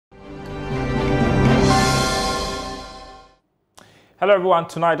Hello everyone,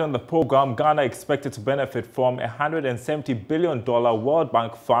 tonight on the program, Ghana expected to benefit from a $170 billion World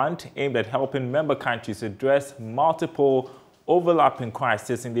Bank fund aimed at helping member countries address multiple overlapping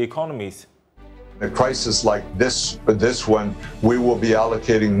crises in the economies. In a crisis like this one, we will be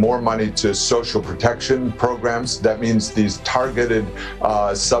allocating more money to social protection programs. That means these targeted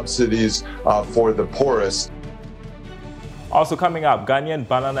subsidies for the poorest. Also coming up, Ghanaian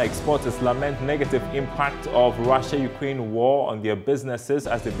banana exporters lament negative impact of Russia-Ukraine war on their businesses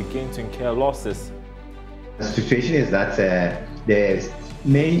as they begin to incur losses. The situation is that the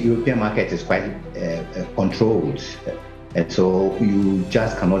main European market is quite controlled, and so you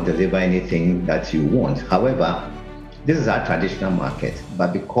just cannot deliver anything that you want. However, this is our traditional market,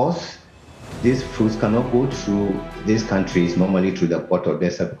 but because these fruits cannot go through these countries normally through the port of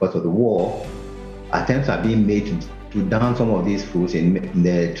Odessa because of the war, attempts are being made to down some of these fruits in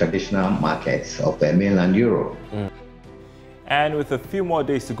the traditional markets of mainland Europe. And with a few more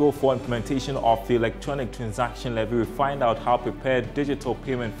days to go for implementation of the electronic transaction levy, we find out how prepared digital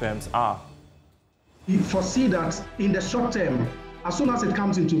payment firms are. We foresee that in the short term, as soon as it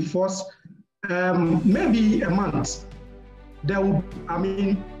comes into force, maybe a month,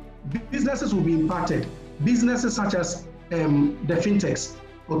 businesses will be impacted. Businesses such as the fintechs,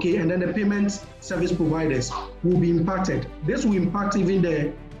 and then the payment service providers will be impacted. This will impact even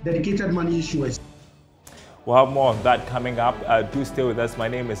the dedicated money issuers. We'll have more on that coming up. Do stay with us. My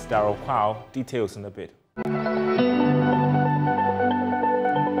name is Daryl Kwawu. Details in a bit.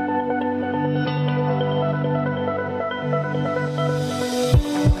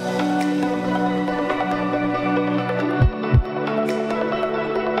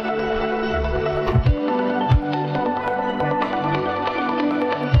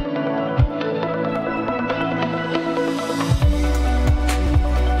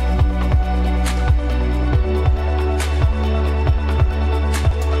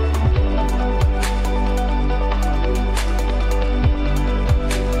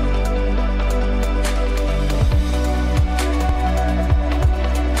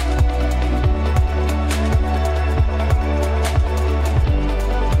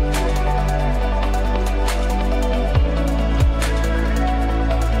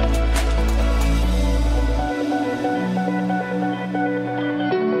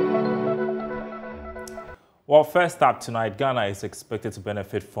 Well, first up tonight, Ghana is expected to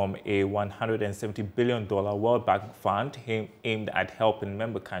benefit from a $170 billion World Bank fund aimed at helping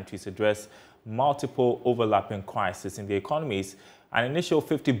member countries address multiple overlapping crises in the economies. An initial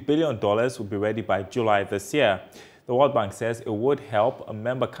 $50 billion will be ready by July this year. The World Bank says it would help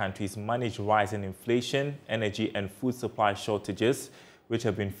member countries manage rising inflation, energy and food supply shortages, which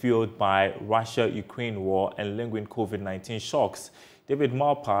have been fueled by Russia-Ukraine war and lingering COVID-19 shocks. David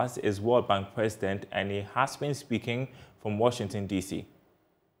Malpass is World Bank president, and he has been speaking from Washington, D.C.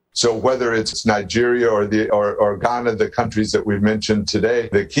 So whether it's Nigeria or Ghana, the countries that we've mentioned today,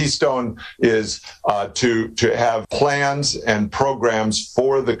 the keystone is to have plans and programs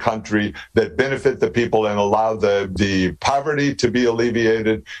for the country that benefit the people and allow the poverty to be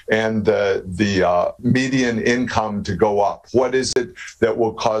alleviated and the median income to go up. What is it that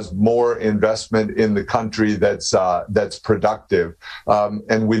will cause more investment in the country that's productive?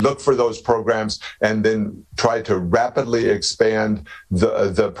 And we look for those programs and then try to rapidly expand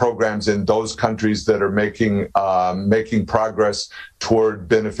the programs in those countries that are making progress toward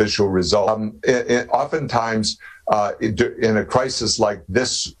beneficial results. Oftentimes, in a crisis like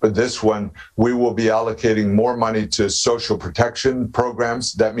this one, we will be allocating more money to social protection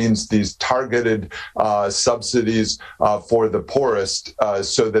programs. That means these targeted subsidies for the poorest,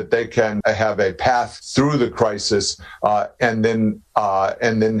 so that they can have a path through the crisis, and then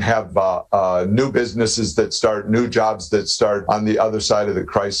have new businesses that start, new jobs that start on the other side of the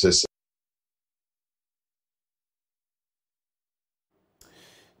crisis.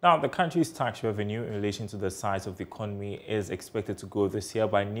 Now, the country's tax revenue in relation to the size of the economy is expected to grow this year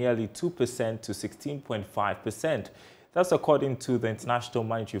by nearly 2% to 16.5%. That's according to the International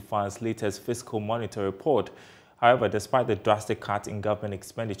Monetary Fund's latest fiscal monitor report. However, despite the drastic cut in government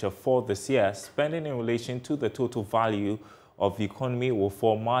expenditure for this year, spending in relation to the total value of the economy will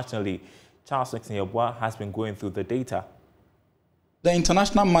fall marginally. Charles Nixon-Yabua has been going through the data. The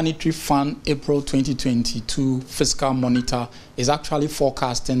International Monetary Fund April 2022 fiscal monitor is actually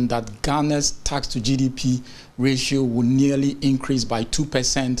forecasting that Ghana's tax to GDP ratio will nearly increase by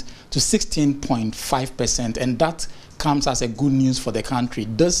 2% to 16.5%, and that comes as a good news for the country.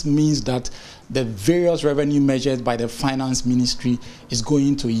 This means that the various revenue measures by the Finance Ministry is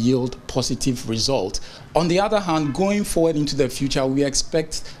going to yield positive results. On the other hand, going forward into the future, we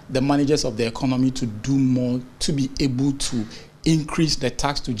expect the managers of the economy to do more to be able to increase the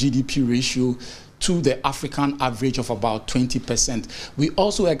tax to GDP ratio to the African average of about 20%. We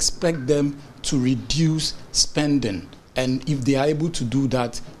also expect them to reduce spending, and if they are able to do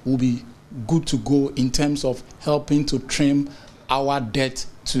that, we'll be good to go in terms of helping to trim our debt,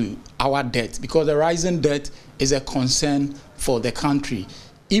 because the rising debt is a concern for the country.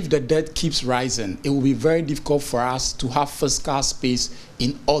 If the debt keeps rising, it will be very difficult for us to have fiscal space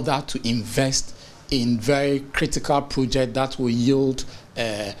in order to invest in very critical projects that will yield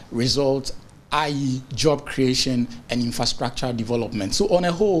results, i.e. job creation and infrastructure development. So on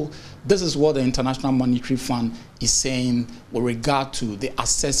a whole, this is what the International Monetary Fund is saying with regard to the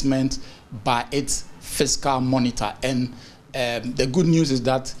assessment by its fiscal monitor. And the good news is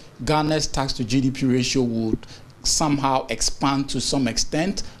that Ghana's tax to GDP ratio would somehow expand to some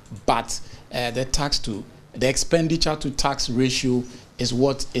extent, but the expenditure to tax ratio is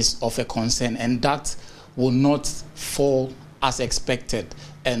what is of a concern, and that will not fall as expected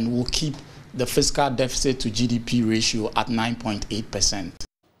and will keep the fiscal deficit to GDP ratio at 9.8%.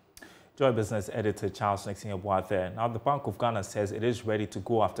 Joy Business editor Charles Nexin there. Now, the Bank of Ghana says it is ready to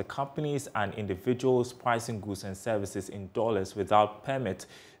go after companies and individuals pricing goods and services in dollars without permit.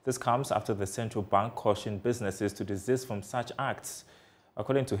 This comes after the central bank cautioned businesses to desist from such acts.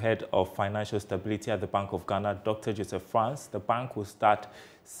 According to head of financial stability at the Bank of Ghana, Dr. Joseph France, the bank will start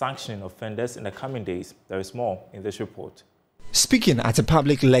sanctioning offenders in the coming days. There is more in this report. Speaking at a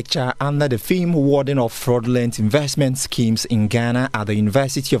public lecture under the theme Warding Off Fraudulent Investment Schemes in Ghana at the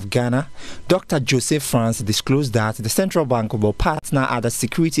University of Ghana, Dr. Joseph France disclosed that the central bank will partner other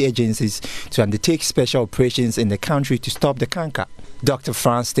security agencies to undertake special operations in the country to stop the canker. Dr.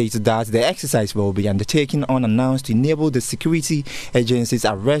 France stated that the exercise will be undertaken unannounced to enable the security agencies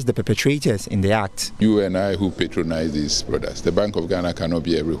arrest the perpetrators in the act. You and I who patronize these products, the Bank of Ghana cannot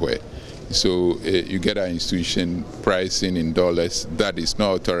be everywhere. So you get an institution pricing in dollars that is not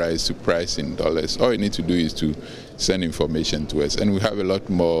authorized to price in dollars. All you need to do is to send information to us, and we have a lot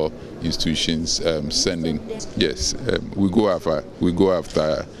more institutions sending. Yes, we go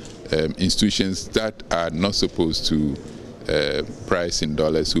after institutions that are not supposed to price in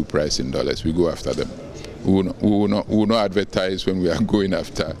dollars, who price in dollars. We go after them. We will not advertise when we are going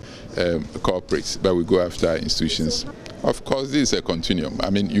after corporates, but we go after institutions. Of course, this is a continuum.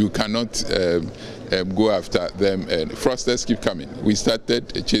 I mean, you cannot go after them, and fraudsters keep coming. We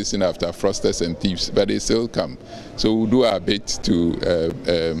started chasing after fraudsters and thieves, but they still come. So we'll do our bit to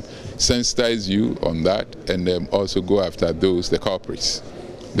sensitize you on that, and also go after the corporates.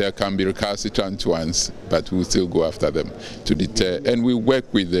 There can be recalcitrant ones, but we'll still go after them to deter. And we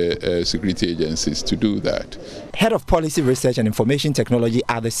work with the security agencies to do that. Head of Policy Research and Information Technology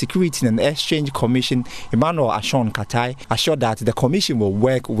at the Security and Exchange Commission, Emmanuel Ashon Katai, assured that the Commission will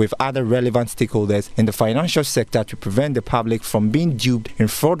work with other relevant stakeholders in the financial sector to prevent the public from being duped in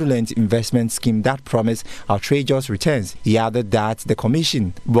fraudulent investment schemes that promise outrageous returns. He added that the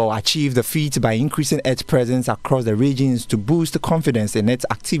Commission will achieve the feat by increasing its presence across the regions to boost confidence in its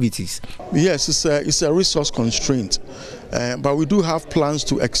activities. Yes, it's a resource constraint, but we do have plans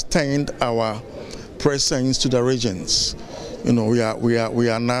to extend our presence to the regions. You know, we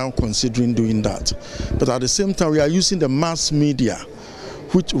are now considering doing that. But at the same time, we are using the mass media,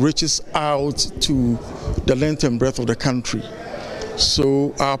 which reaches out to the length and breadth of the country.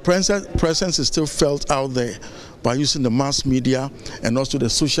 So our presence is still felt out there by using the mass media and also the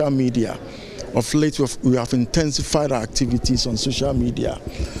social media. Of late, we have intensified our activities on social media.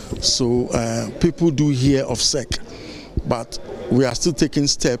 So people do hear of SEC, but we are still taking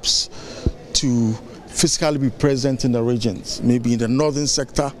steps to physically be present in the regions, maybe in the northern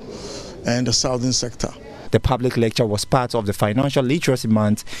sector and the southern sector. The public lecture was part of the Financial Literacy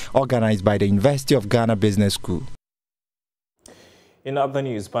Month organized by the University of Ghana Business School. In other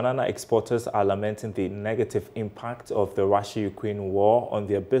news, banana exporters are lamenting the negative impact of the Russia-Ukraine war on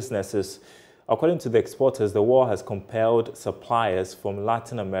their businesses. According to the exporters, the war has compelled suppliers from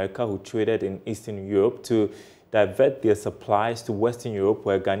Latin America who traded in Eastern Europe to divert their supplies to Western Europe,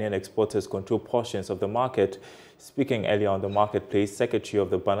 where Ghanaian exporters control portions of the market. Speaking earlier on the marketplace, Secretary of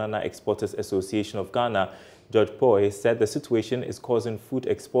the Banana Exporters Association of Ghana, George Poe, said the situation is causing food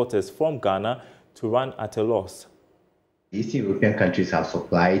exporters from Ghana to run at a loss. Eastern European countries have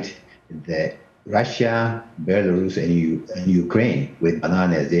supplied Russia, Belarus, and Ukraine with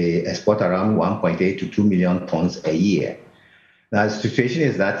bananas. They export around 1.8 to 2 million tons a year. Now, the situation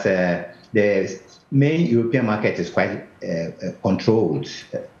is that the main European market is quite controlled,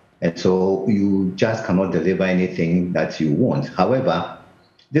 and so you just cannot deliver anything that you want. However,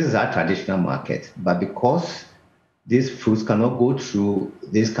 this is our traditional market, but because these fruits cannot go through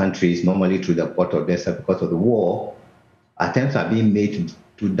these countries normally through the port of Odessa because of the war, attempts are being made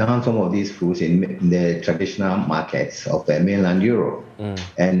to down some of these foods in the traditional markets of mainland Europe.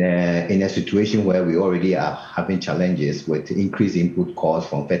 And in a situation where we already are having challenges with increased input costs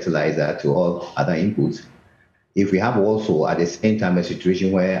from fertilizer to all other inputs, if we have also at the same time a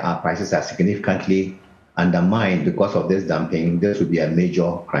situation where our prices are significantly undermined because of this dumping, this would be a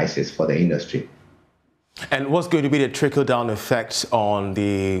major crisis for the industry. And what's going to be the trickle-down effect on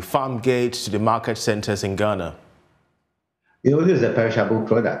the farm gates to the market centers in Ghana? This is a perishable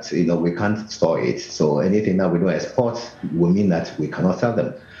product. We can't store it. So anything that we don't export will mean that we cannot sell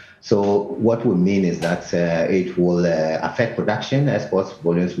them. So what will mean is that it will affect production. Export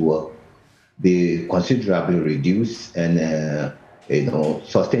volumes will be considerably reduced, and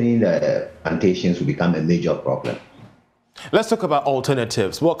sustaining the plantations will become a major problem. Let's talk about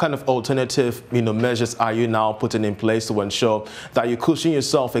alternatives. What kind of alternative measures are you now putting in place to ensure that you cushion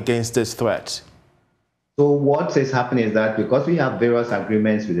yourself against this threat? So what is happening is that because we have various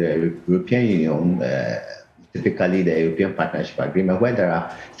agreements with the European Union, typically the European Partnership Agreement, where there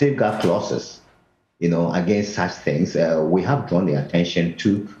are safeguard clauses, against such things, we have drawn the attention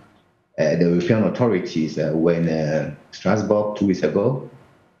to the European authorities when Strasbourg 2 weeks ago,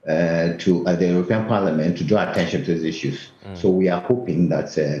 to the European Parliament to draw attention to these issues. So we are hoping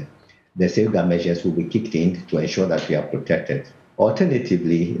that the safeguard measures will be kicked in to ensure that we are protected.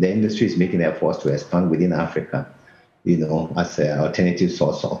 Alternatively, the industry is making efforts to expand within Africa, as an alternative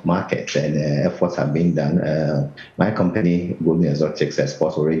source of markets, and efforts are being done. My company, Golden Exotics,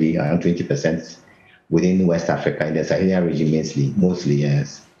 exports already around 20% within West Africa, in the Sahelian region, mostly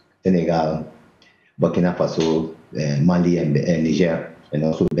Senegal, Burkina Faso, Mali, and Niger, and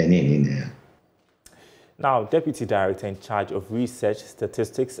also Benin. Now, Deputy Director in charge of Research,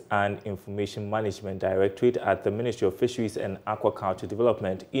 Statistics and Information Management Directorate at the Ministry of Fisheries and Aquaculture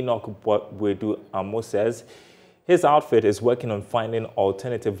Development, Enoch Bwedu Amo, says his outfit is working on finding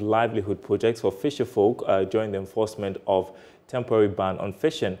alternative livelihood projects for fisherfolk during the enforcement of temporary ban on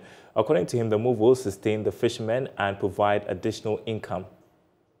fishing. According to him, the move will sustain the fishermen and provide additional income.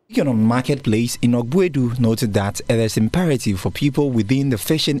 On Marketplace, Enoch Bwedu noted that it is imperative for people within the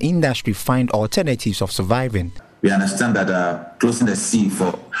fishing industry find alternatives of surviving. We understand that closing the sea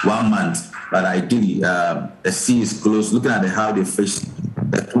for 1 month, but ideally the sea is closed. Looking at how they fish,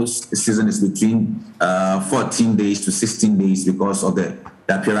 the close season is between 14 days to 16 days because of the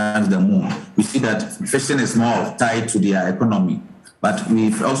appearance of the moon. We see that fishing is more tied to their economy, but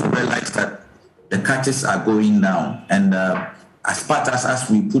we've also realized that the catches are going down, and as part as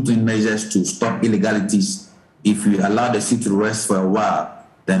we put in measures to stop illegalities, if we allow the sea to rest for a while,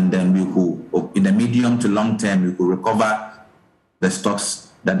 then we could, in the medium to long term, we could recover the stocks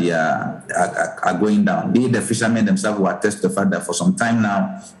that they are going down. The fishermen themselves will attest to the fact that for some time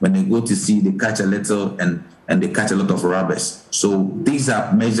now, when they go to sea, they catch a little and they catch a lot of rubbers. So these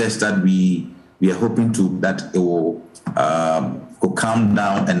are measures that we are hoping that it will calm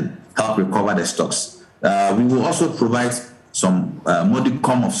down and help recover the stocks. We will also provide some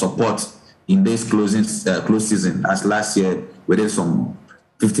modicum of support in this close season, as last year we did some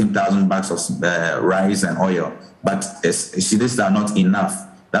 15,000 bags of rice and oil. But these are not enough.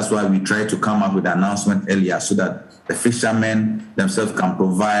 That's why we try to come up with an announcement earlier so that the fishermen themselves can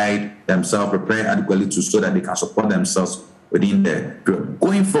prepare adequately so that they can support themselves within the period.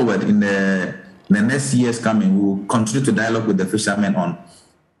 Going forward, in the next years coming, we will continue to dialogue with the fishermen on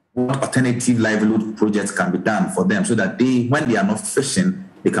what alternative livelihood projects can be done for them so that when they are not fishing,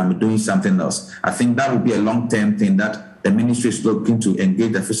 they can be doing something else. I think that would be a long-term thing that the ministry is looking to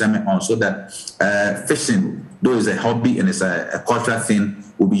engage the fishermen on so that fishing, though it's a hobby and it's a cultural thing,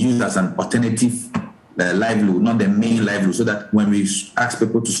 will be used as an alternative livelihood, not the main livelihood, so that when we ask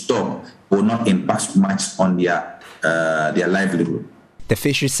people to stop, it will not impact much on their livelihood. The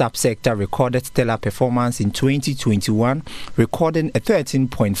fishery subsector recorded stellar performance in 2021, recording a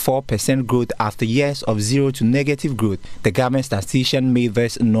 13.4% growth after years of zero to negative growth. The government statistician made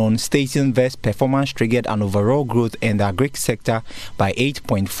this known, stating this performance triggered an overall growth in the agri sector by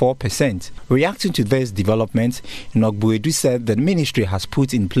 8.4%. Reacting to this development, Enoch Bwedu said the ministry has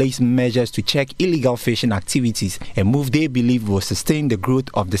put in place measures to check illegal fishing activities, a move they believe will sustain the growth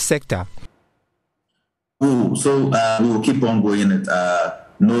of the sector. So we will keep on going it.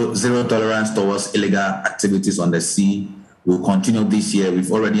 No zero tolerance towards illegal activities on the sea. We'll continue this year.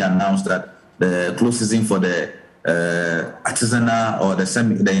 We've already announced that the close season for the artisanal or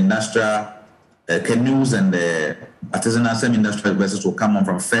the industrial canoes and the artisanal semi-industrial vessels will come on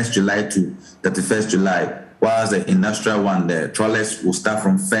from 1st July to 31st July, whilst the industrial one, the trawlers, will start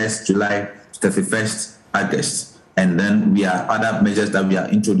from 1st July to 31st August. And then we have other measures that we are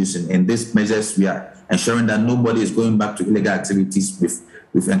introducing. In these measures, we are ensuring that nobody is going back to illegal activities.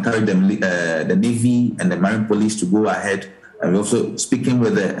 We've encouraged the Navy and the Marine Police to go ahead. And we're also speaking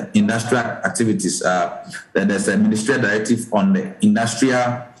with the industrial activities. There's a ministerial directive on the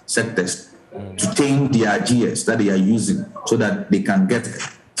industrial sectors to change their GS that they are using so that they can get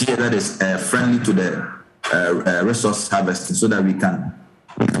GS that is friendly to the resource harvesting, so that we can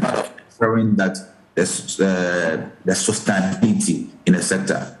ensuring that there's sustainability in the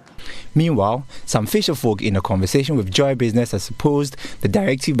sector. Meanwhile, some fisherfolk in a conversation with Joy Business has opposed the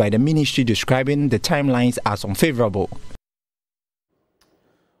directive by the ministry, describing the timelines as unfavorable.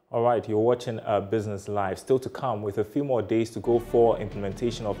 All right, you're watching Business Live. Still to come, with a few more days to go for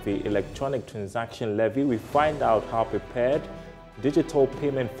implementation of the electronic transaction levy, we find out how prepared digital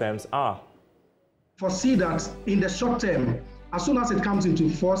payment firms are. Foresee that in the short term, as soon as it comes into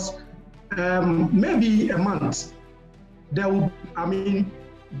force, maybe a month, there will,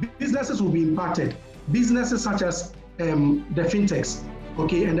 businesses will be impacted. Businesses such as the fintechs,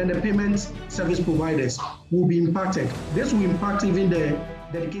 okay, and then the payment service providers will be impacted. This will impact even the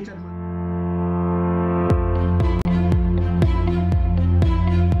dedicated money.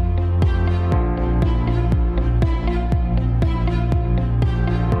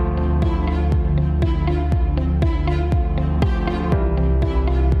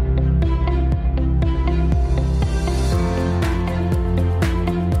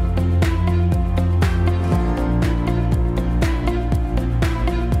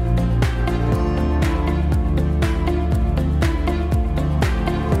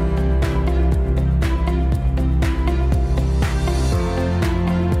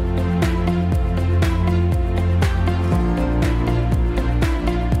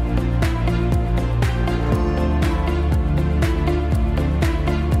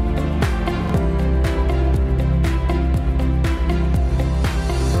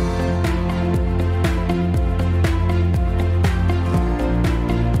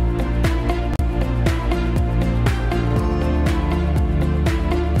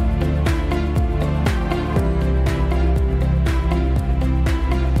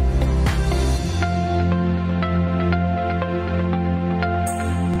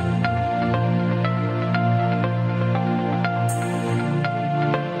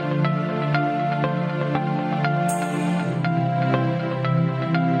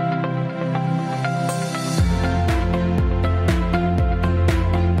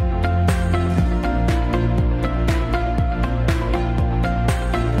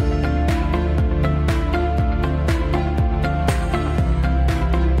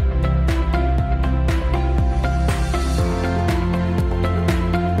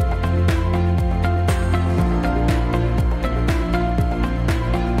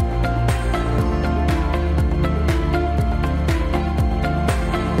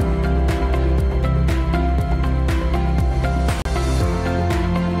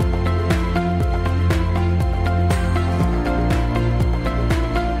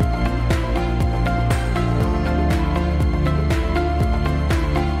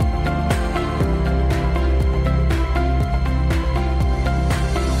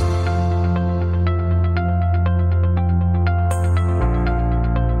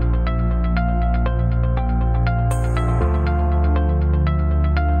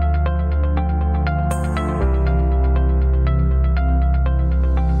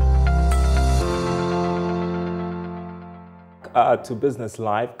 To Business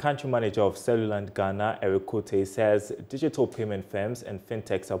Live, country manager of Cellulant Ghana, Daryl Kwawu, says digital payment firms and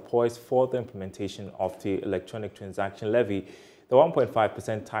fintechs are poised for the implementation of the electronic transaction levy. The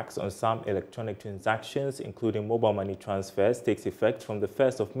 1.5% tax on some electronic transactions, including mobile money transfers, takes effect from the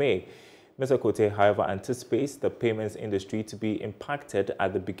 1st of May. Mr. Kwawu, however, anticipates the payments industry to be impacted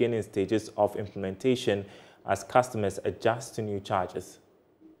at the beginning stages of implementation as customers adjust to new charges.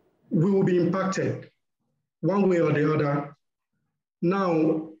 We will be impacted one way or the other. Now,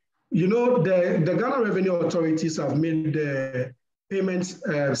 you know, the Ghana Revenue Authorities have made the payment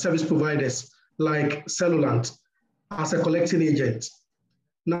service providers like Cellulant as a collecting agent.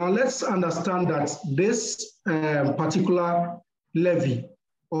 Now, let's understand that this particular levy,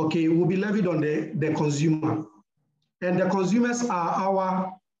 okay, will be levied on the consumer. And the consumers are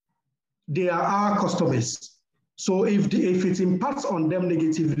our customers. So if it impacts on them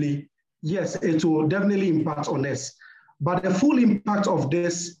negatively, yes, it will definitely impact on us. But the full impact of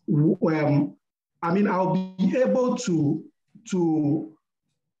this, I'll be able to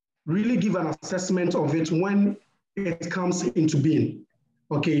really give an assessment of it when it comes into being.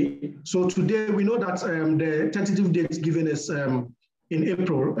 Okay, so today we know that the tentative date given is in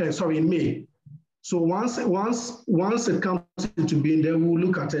May. So once it comes into being, then we'll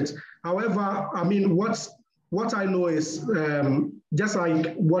look at it. However, I mean, what I know is just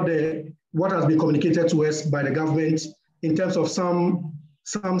like what has been communicated to us by the government in terms of some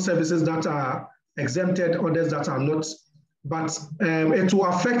services that are exempted, others that are not. But it will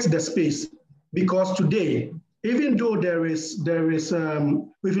affect the space, because today, even though there is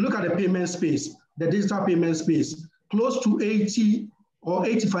if you look at the payment space, the digital payment space, close to 80 or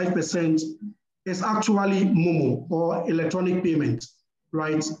 85% is actually Momo or electronic payment,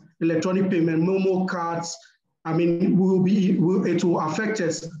 right? Electronic payment, Momo cards. I mean, it will affect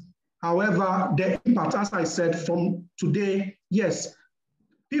us. However, the impact, as I said, from today, yes,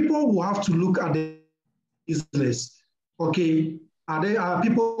 people will have to look at the business. Okay, are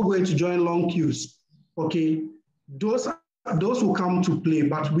people going to join long queues? Okay, those will come to play,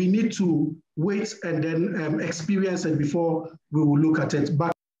 but we need to wait and then experience it before we will look at it.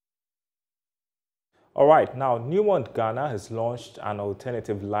 But all right, now Newmont Ghana has launched an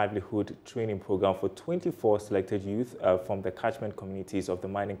alternative livelihood training program for 24 selected youth from the catchment communities of the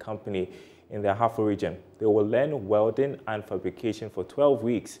mining company in the Ahafo region. They will learn welding and fabrication for 12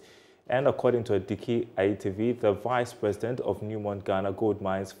 weeks. And according to Adiki Aitevi, the Vice President of Newmont Ghana Gold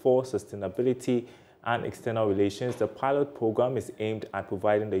Mines for Sustainability and External Relations, the pilot program is aimed at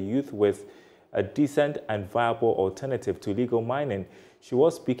providing the youth with a decent and viable alternative to illegal mining. She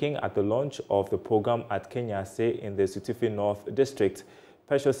was speaking at the launch of the program at Kenyase in the Sutufi North District.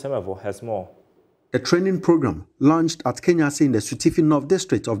 Precious Semevo has more. The training program, launched at Kenyase in the Sutufi North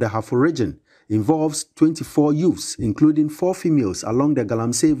District of the Ahafo region, involves 24 youths, including 4 females along the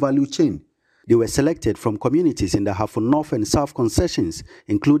Galamsey value chain. They were selected from communities in the Ahafo North and South concessions,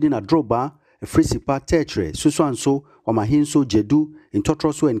 including Adroba, Frisipa, Tetre, Susuanso, Omahinso, Jedu,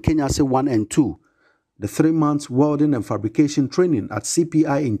 Intotroso, and Kenyase 1 and 2. The 3 months welding and fabrication training at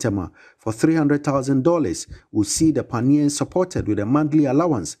CPI in Tema for $300,000 will see the pioneers supported with a monthly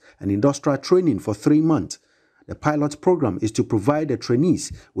allowance and industrial training for 3 months. The pilot program is to provide the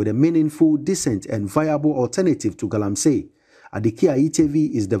trainees with a meaningful, decent, and viable alternative to Galamsey. Adiki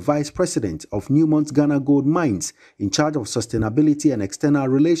Aitevi is the Vice President of Newmont Ghana Gold Mines in charge of sustainability and external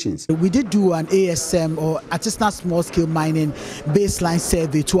relations. We did do an ASM, or artisanal small-scale mining baseline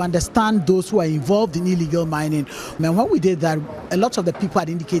survey, to understand those who are involved in illegal mining. And when we did that, a lot of the people had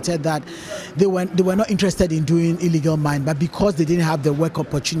indicated that they were not interested in doing illegal mining, but because they didn't have the work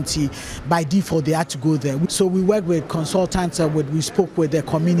opportunity, by default they had to go there. So we worked with consultants, we spoke with the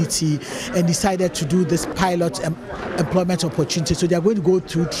community and decided to do this pilot employment opportunity. So they are going to go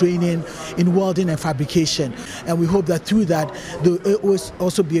through training in welding and fabrication, and we hope that through that they will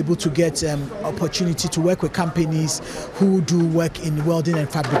also be able to get opportunity to work with companies who do work in welding and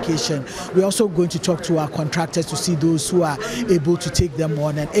fabrication. We're also going to talk to our contractors to see those who are able to take them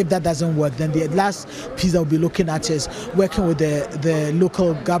on, and if that doesn't work, then the last piece that we'll be looking at is working with the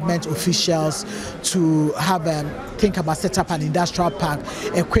local government officials to have think about set up an industrial park,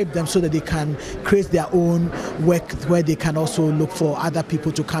 equip them so that they can create their own work where they can also look for other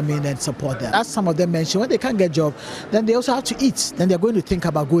people to come in and support them. As some of them mentioned, when they can't get a job, then they also have to eat. Then they're going to think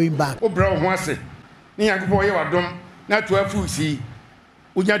about going back.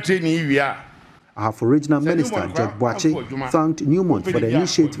 Ahafo Regional Minister George Boache thanked Newmont for the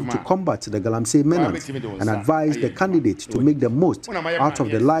initiative to combat the Galamsey menace and advised the candidates to make the most out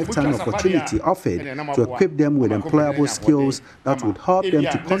of the lifetime opportunity offered to equip them with employable skills that would help them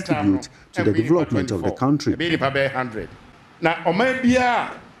to contribute to the development of the country.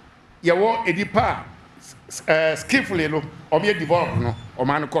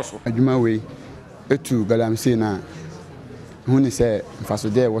 Bright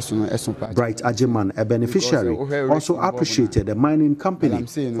Ajiman, a beneficiary, also appreciated the mining company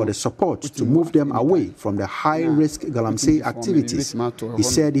for the support to move them away from the high-risk Galamsey activities. He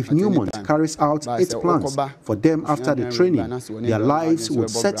said if Newmont carries out its plans for them after the training, their lives would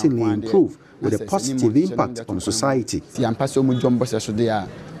certainly improve with a positive impact on society.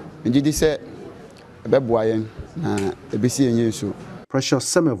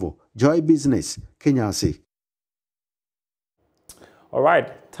 Precious Semevo, Joy Business, Kenyase. All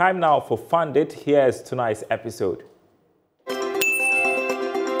right, time now for Fund It. Here's tonight's episode.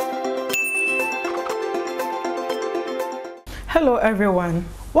 Hello everyone,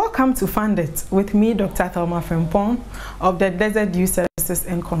 welcome to Fund It with me, Dr. Thelma Frimpong of the Desert Youth Services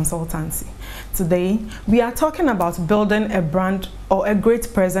and Consultancy. Today, we are talking about building a brand or a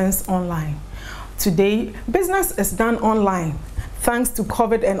great presence online. Today, business is done online. Thanks to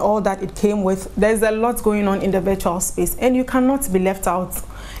COVID and all that it came with, there's a lot going on in the virtual space and you cannot be left out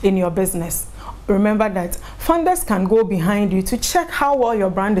in your business. Remember that funders can go behind you to check how well your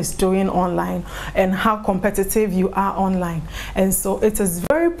brand is doing online and how competitive you are online. And so it is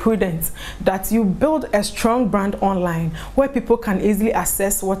very prudent that you build a strong brand online where people can easily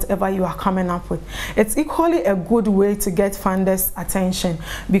assess whatever you are coming up with. It's equally a good way to get funders' attention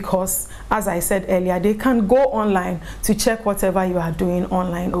because, as I said earlier, they can go online to check whatever you are doing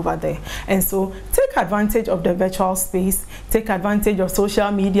online over there. And so take advantage of the virtual space, take advantage of social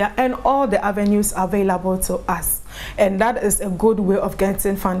media and all the avenues available to us. And that is a good way of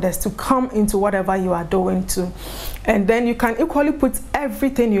getting funders to come into whatever you are doing too. And then you can equally put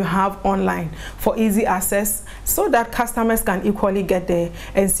everything you have online for easy access so that customers can equally get there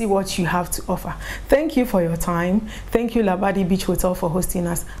and see what you have to offer. Thank you for your time. Thank you, Labadi Beach Hotel, for hosting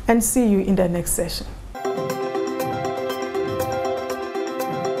us, and see you in the next session.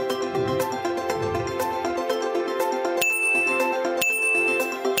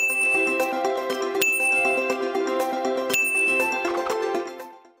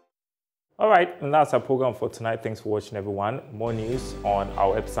 Alright, and that's our program for tonight. Thanks for watching, everyone. More news on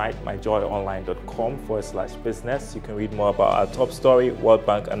our website, myjoyonline.com/business. You can read more about our top story, World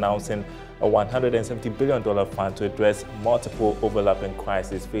Bank announcing a $170 billion fund to address multiple overlapping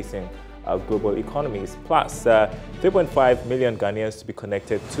crises facing our global economies, plus 3.5 million Ghanaians to be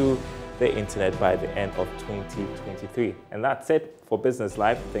connected to the internet by the end of 2023. And that's it for Business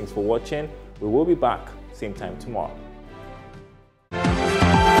Live. Thanks for watching. We will be back same time tomorrow.